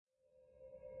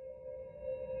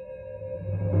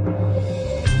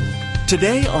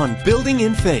Today on Building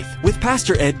in Faith with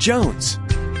Pastor Ed Jones.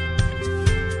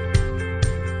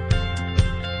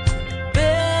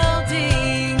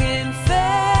 Building in Faith.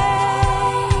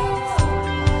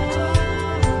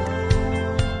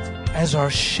 As our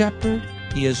shepherd,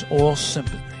 He is all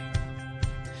sympathy.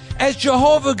 As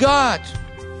Jehovah God,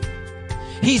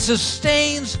 He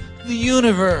sustains the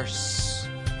universe.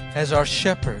 As our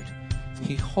shepherd,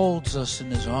 He holds us in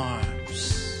His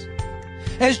arms.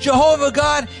 As Jehovah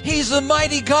God, He's the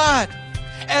mighty God.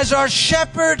 As our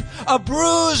shepherd, a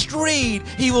bruised reed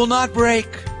He will not break.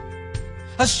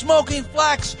 A smoking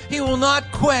flax He will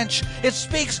not quench. It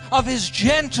speaks of His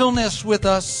gentleness with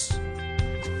us.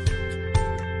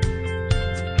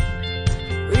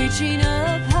 Reaching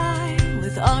up high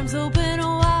with arms open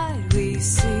wide, we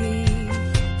see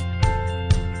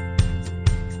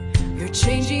You're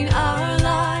changing our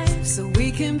lives so we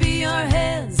can be our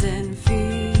hands and feet.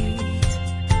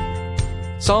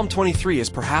 Psalm 23 is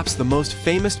perhaps the most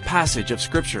famous passage of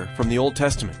Scripture from the Old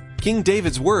Testament. King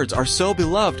David's words are so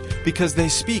beloved because they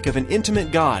speak of an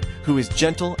intimate God who is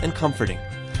gentle and comforting.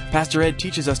 Pastor Ed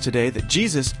teaches us today that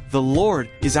Jesus, the Lord,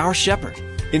 is our shepherd.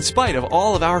 In spite of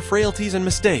all of our frailties and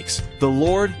mistakes, the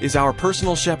Lord is our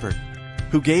personal shepherd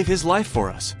who gave His life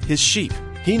for us, His sheep.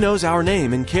 He knows our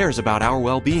name and cares about our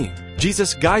well-being.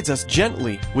 Jesus guides us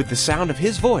gently with the sound of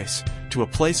His voice to a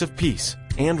place of peace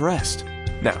and rest.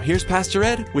 Now, here's Pastor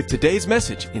Ed with today's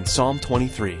message in Psalm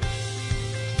 23.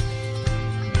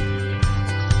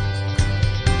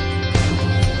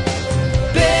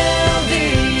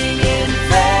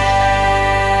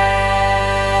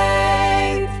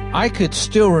 I could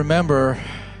still remember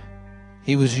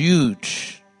he was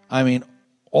huge. I mean,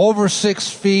 over 6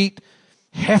 feet,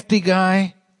 hefty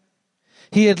guy.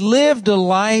 He had lived a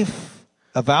life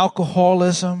of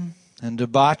alcoholism and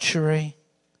debauchery.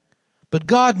 But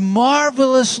God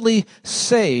marvelously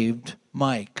saved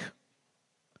Mike.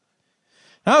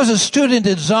 I was a student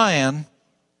at Zion,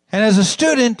 and as a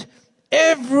student,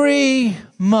 every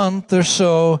month or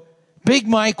so, Big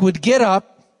Mike would get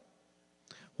up,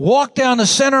 walk down the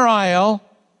center aisle,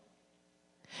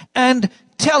 and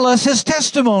tell us his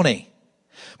testimony.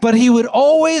 But he would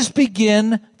always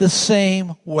begin the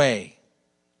same way.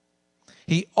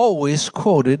 He always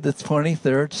quoted the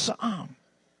 23rd Psalm.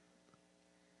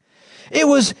 It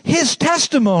was his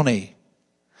testimony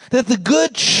that the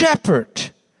Good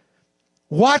Shepherd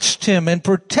watched him and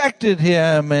protected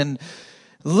him and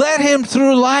led him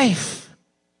through life.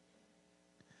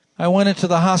 I went into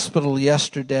the hospital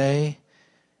yesterday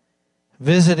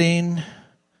visiting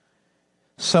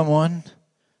someone,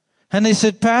 and they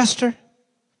said, Pastor,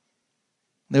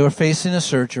 they were facing a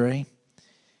surgery.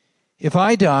 If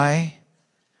I die,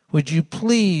 would you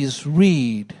please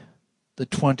read the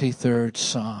 23rd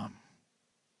Psalm?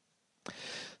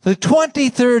 The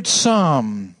 23rd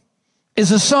Psalm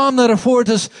is a psalm that affords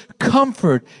us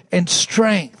comfort and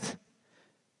strength.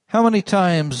 How many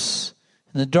times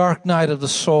in the dark night of the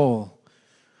soul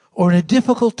or in a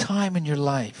difficult time in your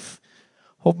life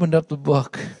opened up the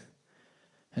book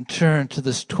and turned to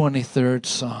this 23rd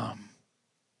Psalm?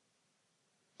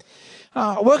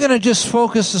 We're going to just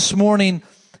focus this morning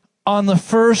on the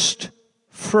first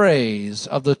phrase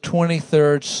of the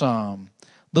 23rd Psalm.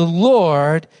 The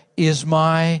Lord is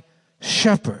my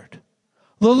shepherd.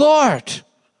 The Lord.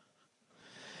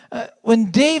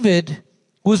 When David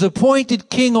was appointed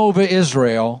king over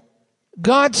Israel,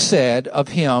 God said of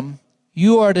him,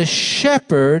 you are to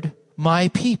shepherd my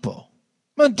people.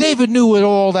 Well, David knew what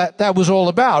all that was all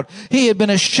about. He had been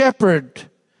a shepherd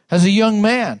as a young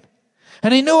man.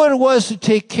 And he knew what it was to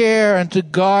take care and to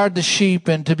guard the sheep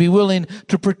and to be willing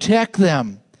to protect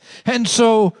them. And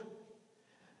so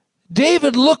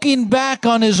David, looking back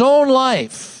on his own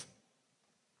life,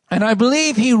 and I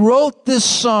believe he wrote this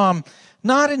psalm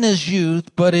not in his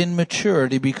youth, but in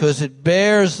maturity, because it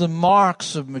bears the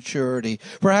marks of maturity.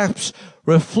 Perhaps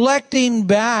reflecting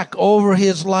back over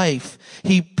his life,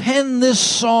 he penned this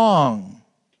song.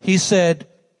 He said,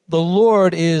 the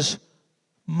Lord is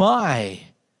my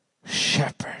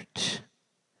shepherd.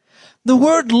 The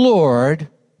word Lord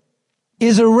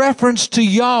is a reference to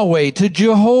Yahweh, to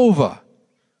Jehovah.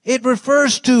 It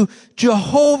refers to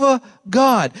Jehovah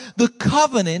God, the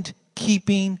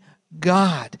covenant-keeping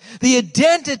God. The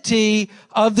identity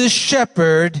of the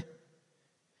shepherd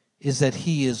is that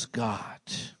He is God.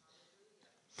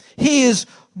 He is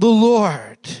the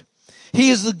Lord. He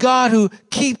is the God who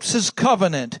keeps His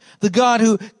covenant, the God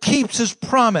who keeps His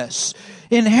promise.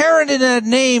 Inherent in that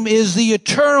name is the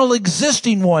eternal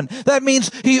existing one. That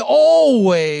means He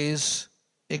always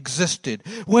existed.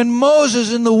 When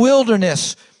Moses in the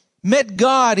wilderness met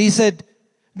God, he said,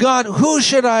 God, who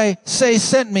should I say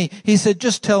sent me? He said,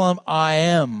 just tell him I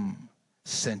am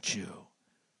sent you.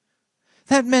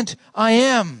 That meant I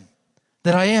am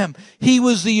that I am. He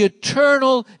was the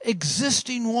eternal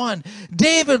existing one.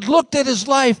 David looked at his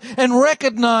life and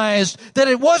recognized that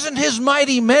it wasn't his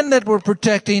mighty men that were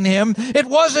protecting him. It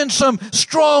wasn't some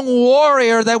strong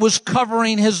warrior that was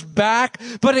covering his back,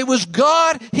 but it was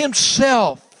God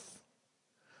himself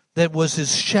that was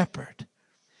his shepherd,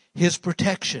 his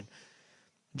protection.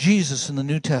 Jesus in the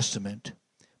New Testament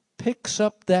picks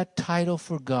up that title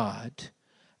for God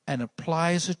and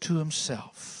applies it to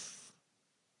himself.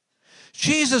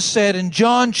 Jesus said in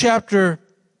John chapter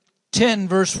 10,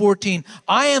 verse 14,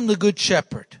 I am the good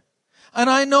shepherd, and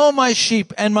I know my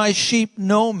sheep, and my sheep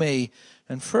know me.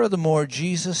 And furthermore,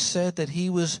 Jesus said that he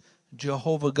was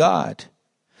Jehovah God.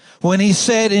 When he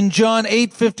said in John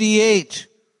 8:58,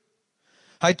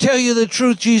 I tell you the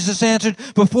truth, Jesus answered,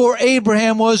 before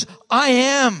Abraham was, I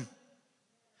am.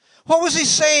 What was he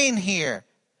saying here?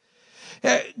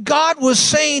 God was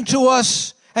saying to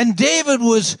us, and David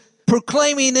was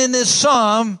proclaiming in this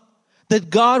psalm, that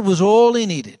God was all he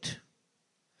needed.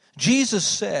 Jesus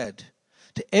said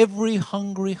to every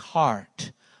hungry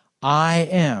heart, I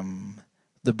am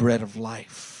the bread of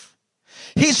life.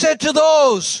 He said to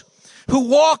those who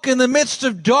walk in the midst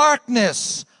of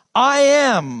darkness, I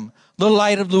am the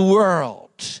light of the world.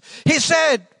 He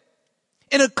said,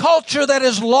 in a culture that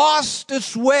has lost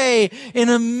its way in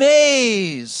a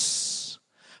maze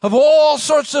of all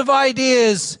sorts of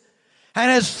ideas and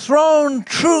has thrown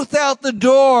truth out the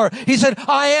door, he said,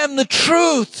 I am the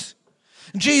truth.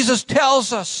 Jesus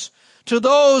tells us to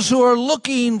those who are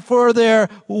looking for their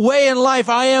way in life,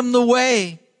 I am the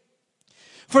way.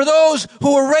 For those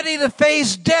who are ready to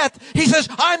face death, he says,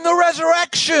 I'm the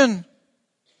resurrection.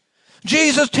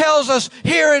 Jesus tells us,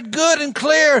 hear it good and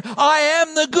clear, I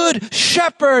am the good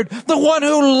shepherd, the one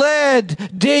who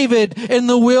led David in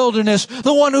the wilderness,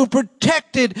 the one who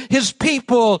protected his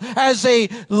people as they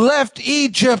left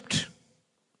Egypt.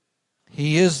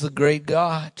 He is the great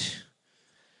God.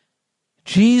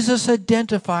 Jesus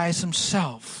identifies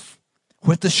himself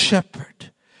with the shepherd.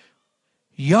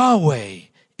 Yahweh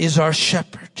is our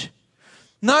shepherd.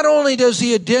 Not only does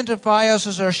he identify us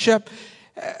as our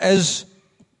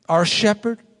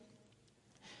shepherd,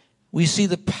 we see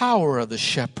the power of the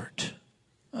shepherd.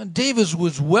 David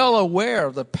was well aware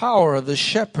of the power of the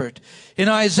shepherd. In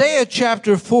Isaiah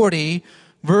chapter 40,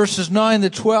 verses 9 to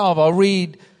 12, I'll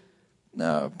read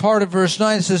part of verse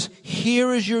 9. It says,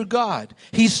 here is your God.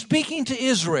 He's speaking to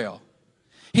Israel.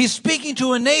 He's speaking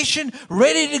to a nation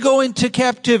ready to go into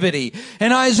captivity.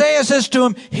 And Isaiah says to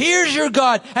him, here's your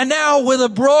God. And now with a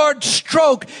broad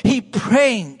stroke, he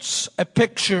paints a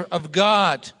picture of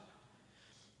God.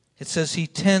 It says he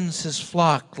tends his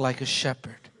flock like a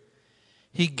shepherd.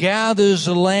 He gathers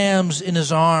the lambs in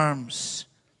his arms.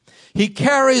 He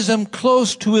carries them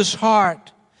close to his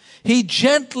heart. He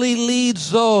gently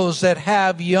leads those that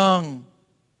have young,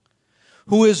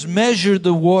 who has measured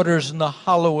the waters in the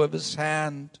hollow of his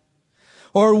hand,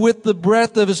 or with the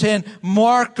breadth of his hand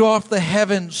marked off the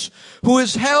heavens, who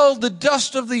has held the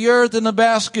dust of the earth in a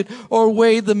basket, or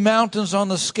weighed the mountains on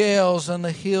the scales and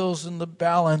the hills in the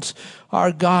balance.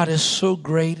 Our God is so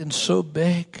great and so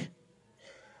big.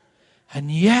 And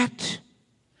yet,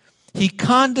 he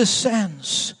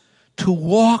condescends to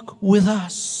walk with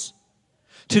us,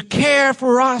 to care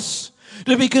for us,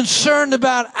 to be concerned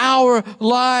about our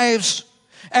lives.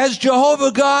 As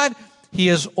Jehovah God, he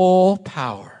has all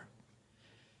power.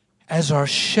 As our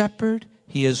shepherd,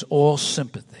 he has all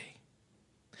sympathy.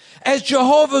 As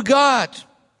Jehovah God,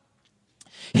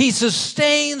 he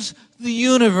sustains the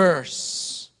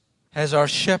universe. As our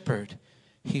shepherd,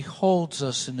 he holds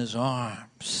us in his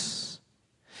arms.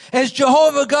 As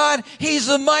Jehovah God, he's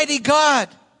the mighty God.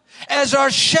 As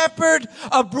our shepherd,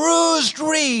 a bruised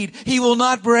reed he will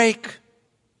not break.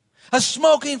 A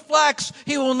smoking flax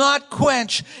he will not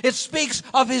quench. It speaks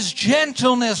of his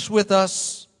gentleness with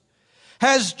us.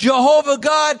 As Jehovah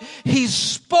God, he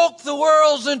spoke the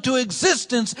worlds into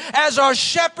existence. As our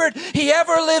shepherd, he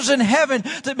ever lives in heaven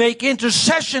to make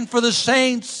intercession for the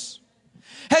saints.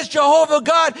 As Jehovah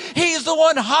God, he's the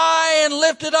one high and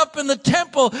lifted up in the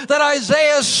temple that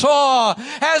Isaiah saw.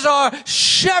 As our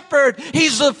shepherd,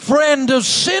 he's the friend of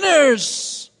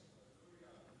sinners.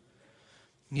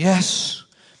 Yes,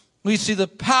 we see the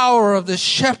power of the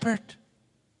shepherd.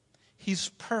 He's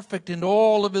perfect in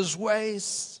all of his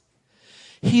ways.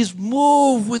 He's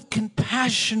moved with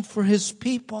compassion for his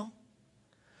people.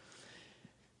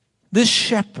 This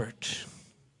shepherd,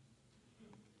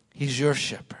 he's your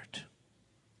shepherd.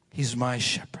 He's my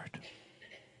shepherd.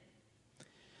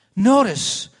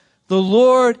 Notice, the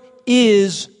Lord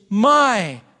is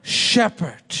my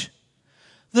shepherd.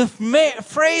 The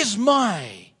phrase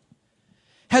my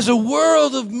has a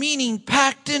world of meaning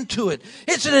packed into it.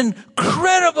 It's an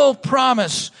incredible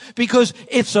promise because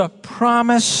it's a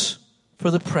promise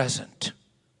for the present.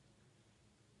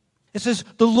 It says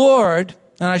the Lord,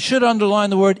 and I should underline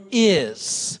the word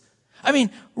is. I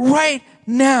mean, right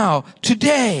now,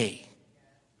 today.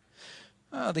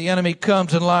 The enemy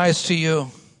comes and lies to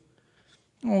you.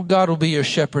 Oh, God will be your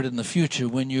shepherd in the future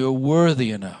when you're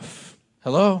worthy enough.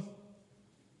 Hello?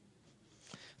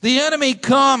 The enemy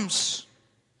comes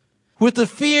with the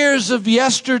fears of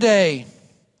yesterday,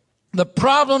 the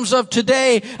problems of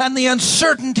today, and the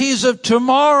uncertainties of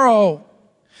tomorrow.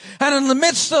 And in the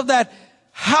midst of that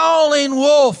howling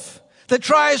wolf that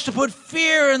tries to put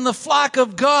fear in the flock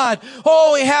of God,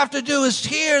 all we have to do is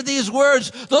hear these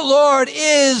words, the Lord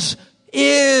is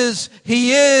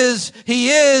He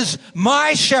is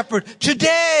my shepherd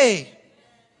today.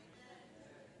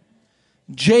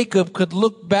 Jacob could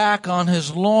look back on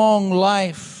his long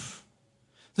life,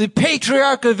 the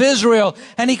patriarch of Israel,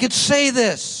 and he could say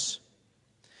this: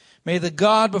 may the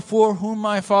God before whom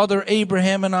my father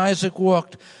Abraham and Isaac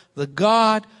walked, the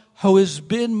God who has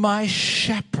been my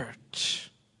shepherd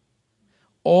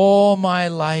all my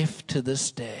life to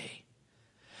this day.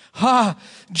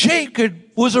 Jacob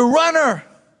was a runner.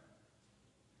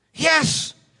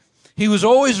 Yes, he was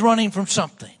always running from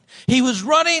something. He was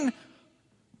running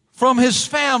from his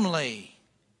family.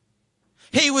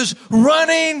 He was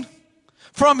running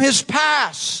from his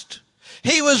past.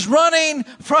 He was running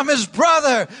from his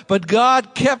brother. But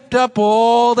God kept up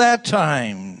all that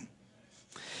time.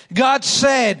 God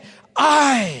said,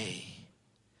 I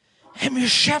am your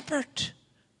shepherd.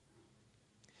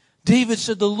 David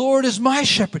said, the Lord is my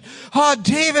shepherd.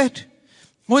 David,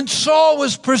 when Saul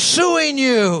was pursuing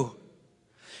you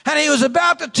and he was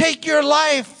about to take your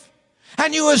life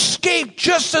and you escaped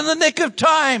just in the nick of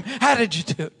time, how did you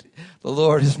do it? The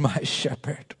Lord is my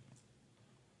shepherd.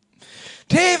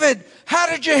 David, how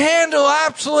did you handle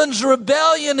Absalom's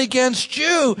rebellion against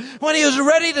you when he was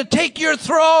ready to take your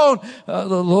throne? The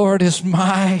Lord is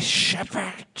my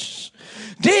shepherd.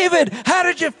 David, how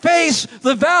did you face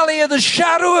the valley of the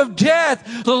shadow of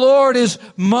death? The Lord is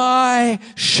my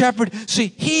shepherd. See,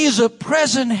 He's a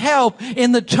present help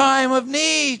in the time of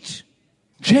need.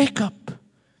 Jacob,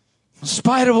 in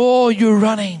spite of all your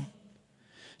running.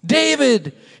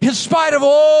 David, in spite of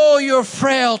all your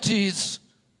frailties.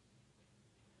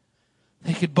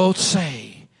 They could both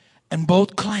say and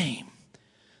both claim,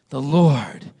 the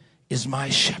Lord is my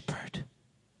shepherd.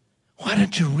 Why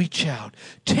don't you reach out?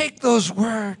 Take those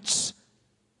words.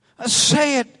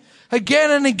 Say it again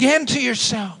and again to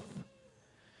yourself.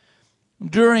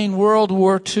 During World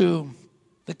War II,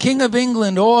 the King of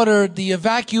England ordered the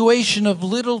evacuation of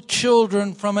little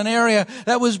children from an area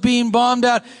that was being bombed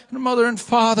out. And the mother and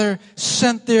father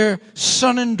sent their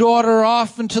son and daughter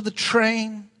off into the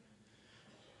train.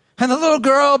 And the little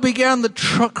girl began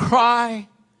to cry.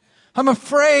 I'm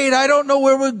afraid, I don't know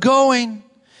where we're going.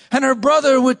 And her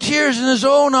brother, with tears in his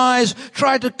own eyes,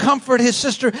 tried to comfort his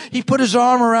sister. He put his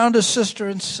arm around his sister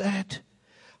and said,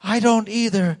 I don't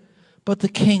either, but the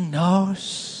King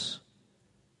knows.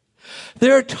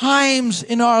 There are times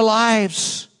in our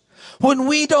lives when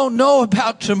we don't know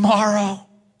about tomorrow.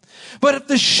 But if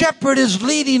the shepherd is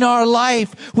leading our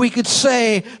life, we could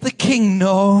say, the King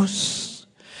knows.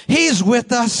 He's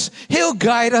with us. He'll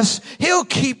guide us. He'll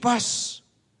keep us.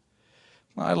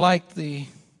 I like the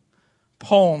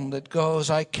poem that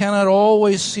goes, I cannot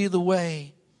always see the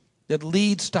way that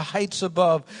leads to heights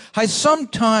above. I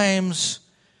sometimes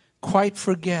quite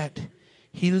forget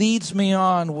He leads me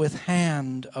on with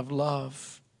hand of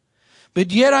love.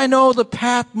 But yet I know the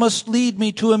path must lead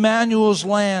me to Emmanuel's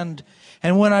land.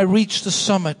 And when I reach the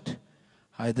summit,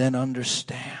 I then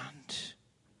understand.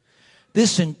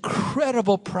 This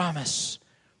incredible promise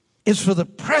is for the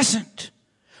present,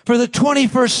 for the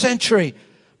 21st century,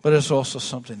 but it's also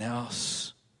something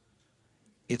else.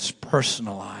 It's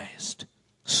personalized.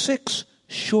 6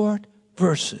 short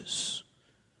verses.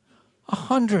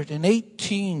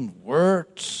 118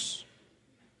 words.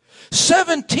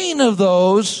 17 of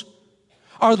those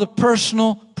are the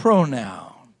personal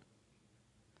pronoun.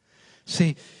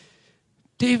 See,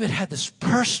 David had this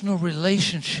personal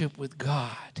relationship with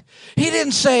God. He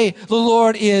didn't say the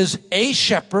Lord is a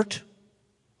shepherd.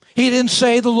 He didn't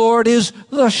say the Lord is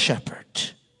the shepherd.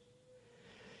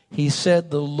 He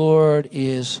said the Lord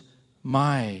is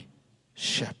my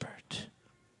shepherd.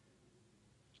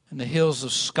 In the hills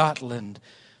of Scotland,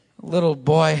 a little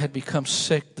boy had become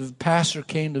sick. The pastor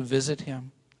came to visit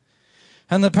him.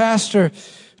 And the pastor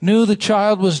knew the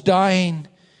child was dying.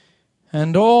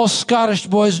 And all Scottish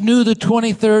boys knew the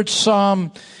 23rd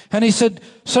Psalm. And he said,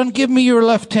 son, give me your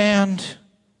left hand.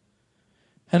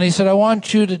 And he said, I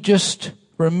want you to just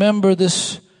remember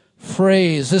this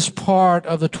phrase, this part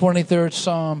of the 23rd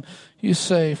Psalm. You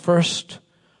say, first,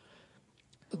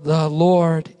 the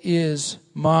Lord is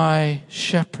my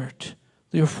shepherd.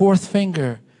 Your fourth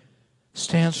finger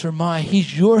stands for my.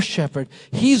 He's your shepherd.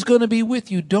 He's going to be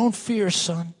with you. Don't fear,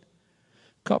 son.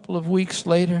 A couple of weeks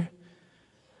later,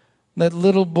 that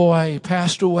little boy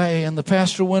passed away, and the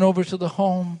pastor went over to the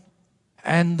home,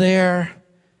 and there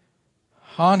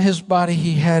on his body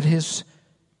he had his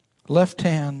left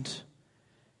hand,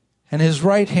 and his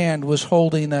right hand was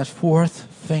holding that fourth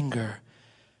finger.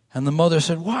 And the mother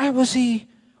said, why was he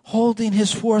holding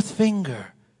his fourth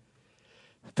finger?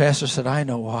 The pastor said, I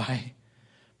know why.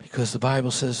 Because the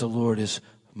Bible says the Lord is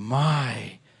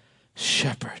my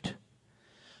shepherd.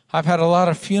 I've had a lot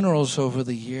of funerals over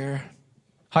the year.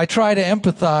 I try to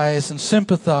empathize and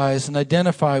sympathize and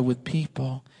identify with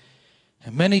people.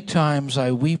 And many times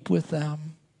I weep with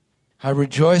them. I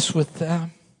rejoice with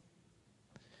them.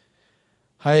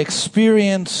 I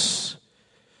experience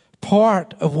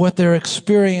part of what they're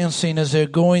experiencing as they're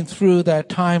going through that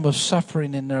time of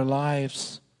suffering in their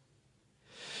lives.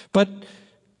 But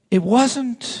it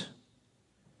wasn't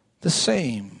the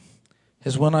same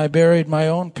as when I buried my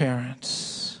own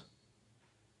parents.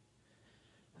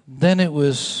 Then it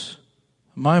was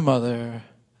my mother,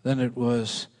 then it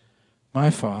was my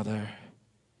father.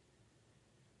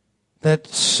 That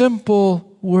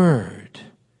simple word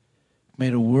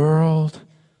made a world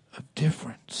of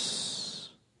difference.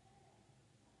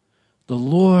 The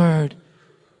Lord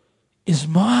is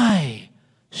my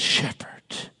shepherd.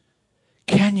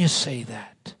 Can you say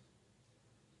that?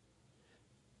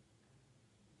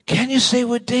 Can you say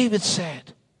what David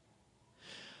said?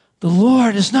 The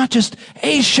Lord is not just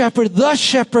a shepherd, the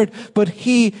shepherd, but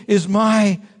He is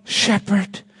my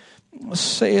shepherd.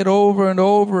 Say it over and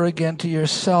over again to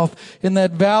yourself. In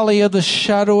that valley of the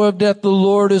shadow of death, the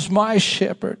Lord is my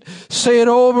shepherd. Say it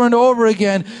over and over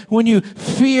again when you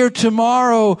fear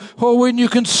tomorrow, or when you're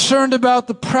concerned about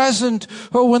the present,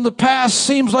 or when the past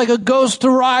seems like a ghost to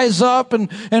rise up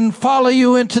and follow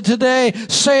you into today.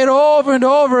 Say it over and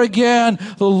over again.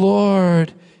 The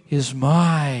Lord is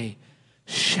my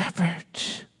shepherd.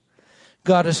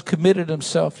 God has committed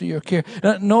Himself to your care.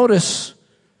 Now, notice,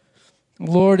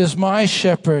 the Lord is my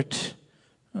shepherd.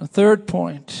 A third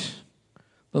point,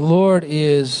 the Lord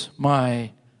is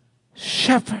my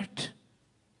shepherd.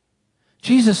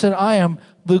 Jesus said, I am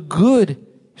the good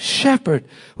shepherd,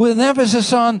 with an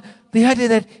emphasis on the idea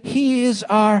that He is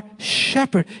our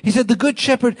shepherd. He said the good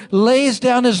shepherd lays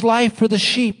down His life for the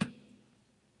sheep.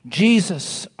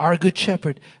 Jesus, our good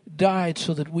shepherd, died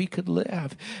so that we could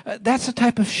live. That's the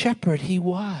type of shepherd He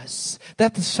was.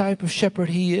 That's the type of shepherd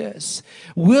He is.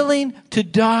 Willing to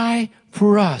die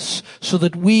for us so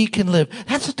that we can live.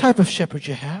 That's the type of shepherd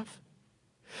you have.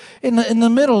 In the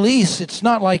Middle East, it's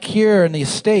not like here in the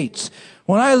States.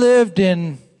 When I lived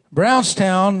in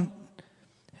Brownstown,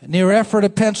 near Ephrata,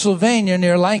 Pennsylvania,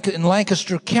 in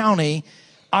Lancaster County,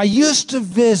 I used to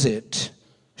visit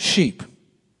sheep.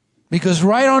 Because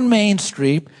right on Main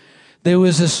Street, there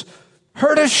was this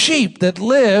herd of sheep that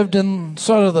lived in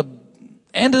sort of the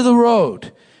end of the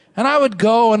road. And I would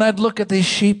go and I'd look at these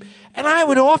sheep, and I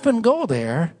would often go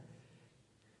there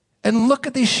and look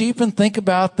at these sheep and think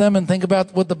about them and think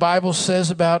about what the Bible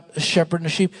says about a shepherd and a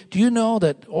sheep. Do you know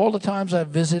that all the times I've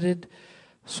visited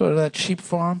sort of that sheep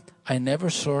farm, I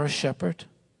never saw a shepherd?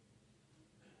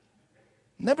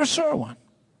 Never saw one.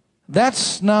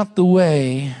 That's not the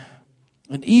way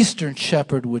an Eastern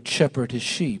shepherd would shepherd his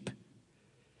sheep.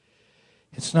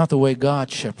 It's not the way God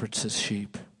shepherds His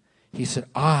sheep. He said,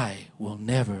 I will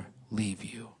never leave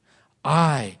you.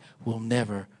 I will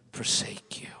never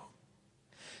forsake you.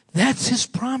 That's His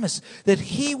promise, that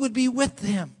He would be with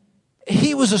them.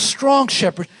 He was a strong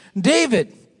shepherd.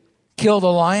 David killed a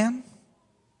lion,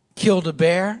 killed a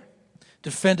bear,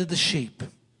 defended the sheep.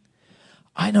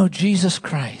 I know Jesus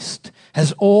Christ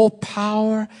has all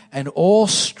power and all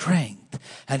strength,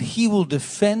 and He will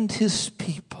defend His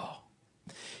people.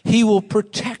 He will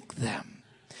protect them.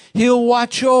 He'll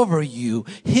watch over you.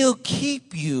 He'll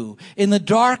keep you in the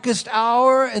darkest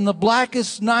hour, in the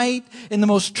blackest night, in the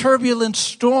most turbulent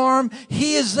storm.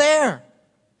 He is there.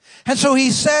 And so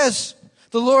He says,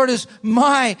 the Lord is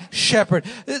my shepherd.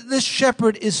 This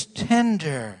shepherd is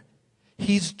tender.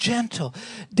 He's gentle.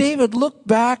 David looked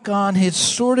back on his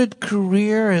sordid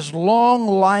career, his long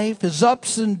life, his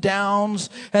ups and downs,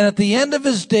 and at the end of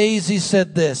his days he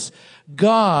said this,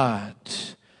 God,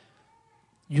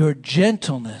 your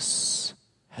gentleness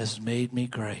has made me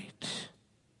great.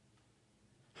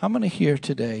 How many here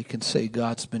today can say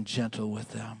God's been gentle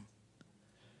with them?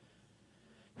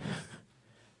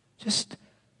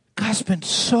 God's been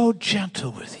so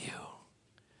gentle with you.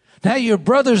 Now your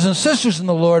brothers and sisters in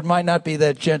the Lord might not be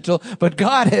that gentle, but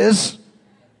God is.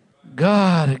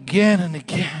 God again and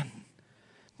again,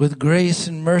 with grace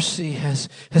and mercy, has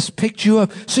picked you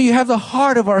up. So you have the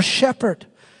heart of our shepherd.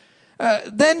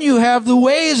 Then you have the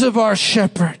ways of our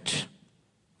shepherd.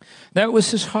 That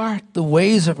was his heart, the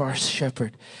ways of our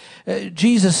shepherd.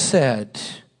 Jesus said,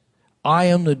 I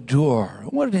am the door.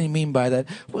 What did he mean by that?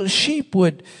 Well, sheep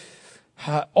would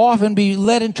often be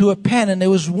led into a pen, and there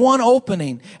was one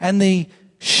opening, and the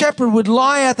shepherd would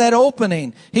lie at that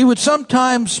opening. He would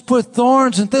sometimes put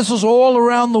thorns and thistles all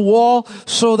around the wall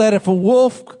so that if a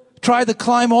wolf tried to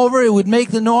climb over, it would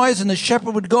make the noise, and the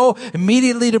shepherd would go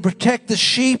immediately to protect the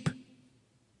sheep.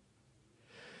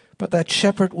 But that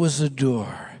shepherd was the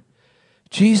door.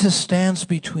 Jesus stands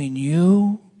between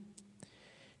you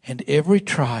and every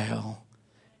trial,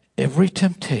 every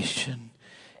temptation,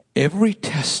 every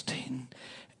testing,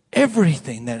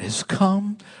 everything that has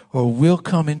come or will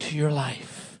come into your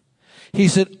life. He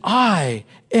said, I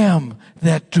am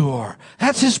that door.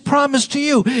 That's his promise to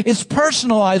you. It's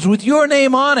personalized with your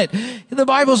name on it. The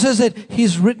Bible says that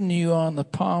he's written you on the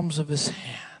palms of his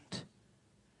hand.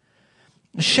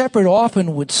 The shepherd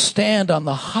often would stand on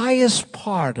the highest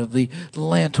part of the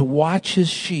land to watch his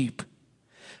sheep. I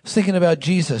was thinking about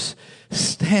Jesus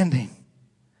standing,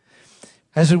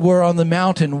 as it were, on the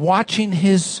mountain, watching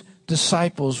his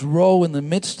disciples row in the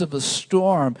midst of a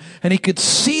storm, and he could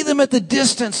see them at the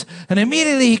distance, and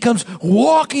immediately he comes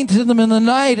walking to them in the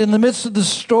night in the midst of the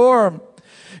storm.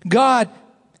 God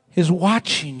is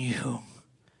watching you.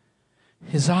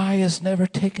 His eye is never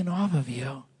taken off of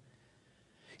you.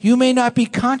 You may not be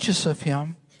conscious of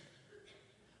him,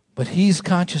 but he's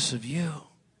conscious of you.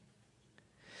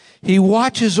 He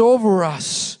watches over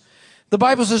us. The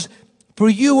Bible says, for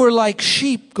you are like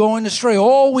sheep going astray.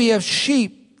 All we have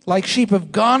sheep, like sheep,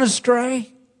 have gone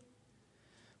astray.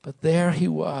 But there he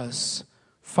was,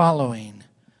 following,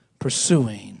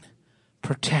 pursuing,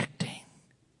 protecting.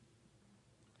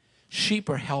 Sheep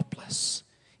are helpless,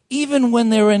 even when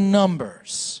they're in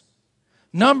numbers.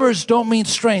 Numbers don't mean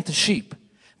strength of sheep.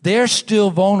 They're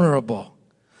still vulnerable.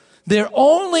 Their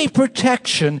only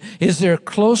protection is their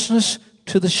closeness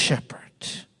to the shepherd.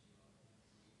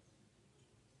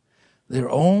 Their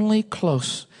only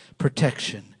close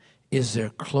protection is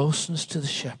their closeness to the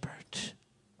shepherd.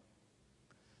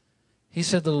 He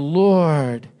said, the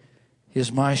Lord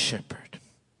is my shepherd.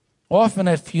 Often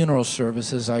at funeral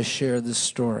services, I share this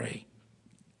story.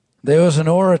 There was an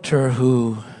orator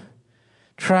who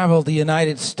traveled the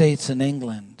United States and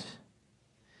England.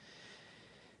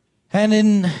 And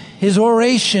in his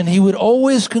oration, he would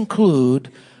always conclude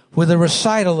with a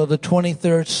recital of the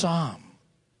 23rd Psalm.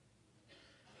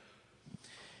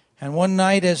 And one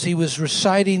night as he was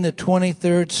reciting the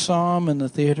 23rd Psalm in the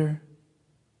theater,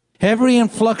 every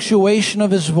influctuation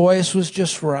of his voice was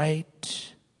just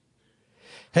right.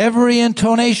 Every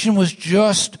intonation was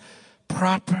just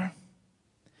proper.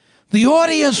 The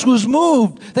audience was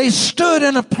moved. They stood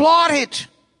and applauded.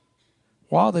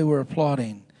 While they were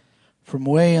applauding, from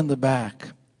way in the back,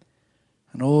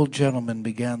 an old gentleman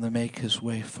began to make his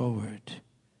way forward.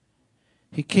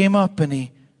 He came up and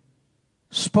he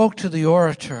spoke to the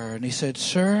orator and he said,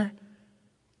 sir,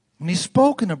 and he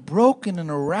spoke in a broken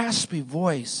and a raspy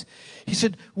voice. He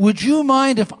said, would you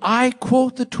mind if I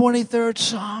quote the 23rd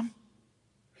Psalm?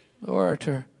 The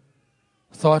orator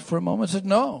thought for a moment and said,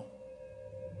 no.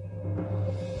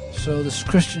 So this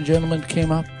Christian gentleman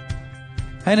came up,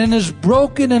 and in his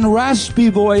broken and raspy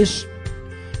voice,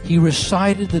 he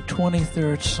recited the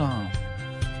 23rd Psalm.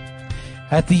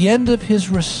 At the end of his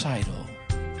recital,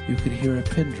 you could hear a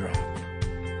pin drop.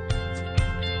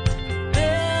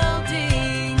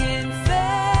 Building in faith.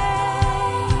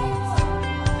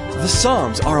 The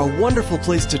Psalms are a wonderful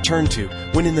place to turn to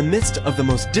when in the midst of the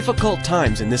most difficult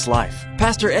times in this life.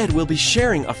 Pastor Ed will be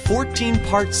sharing a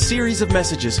 14-part series of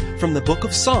messages from the book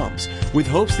of Psalms with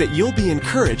hopes that you'll be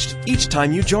encouraged each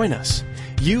time you join us.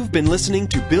 You've been listening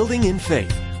to Building in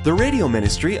Faith, the radio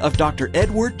ministry of Dr.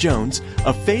 Edward Jones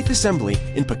of Faith Assembly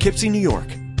in Poughkeepsie, New York.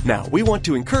 Now, we want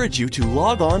to encourage you to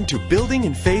log on to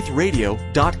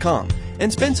buildinginfaithradio.com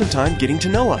and spend some time getting to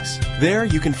know us. There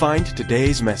you can find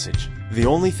today's message. The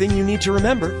only thing you need to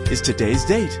remember is today's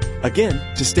date. Again,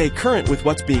 to stay current with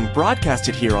what's being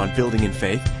broadcasted here on Building in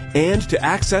Faith and to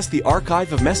access the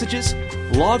archive of messages,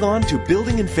 log on to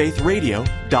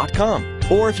buildinginfaithradio.com.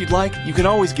 Or if you'd like, you can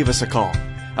always give us a call.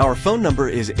 Our phone number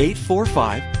is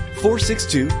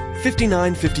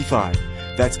 845-462-5955.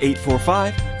 That's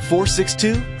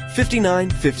 845-462-5955.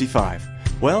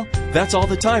 5955. Well, that's all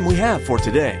the time we have for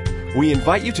today. We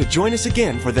invite you to join us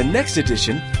again for the next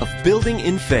edition of Building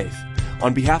in Faith.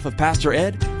 On behalf of Pastor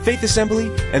Ed, Faith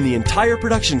Assembly, and the entire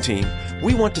production team,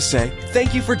 we want to say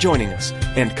thank you for joining us,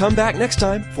 and come back next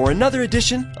time for another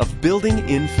edition of Building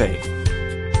in Faith.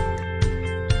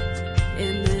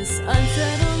 In this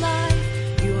unsettled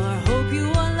life, you are hope,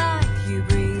 you are life, you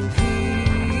bring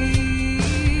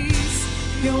peace.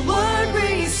 Your word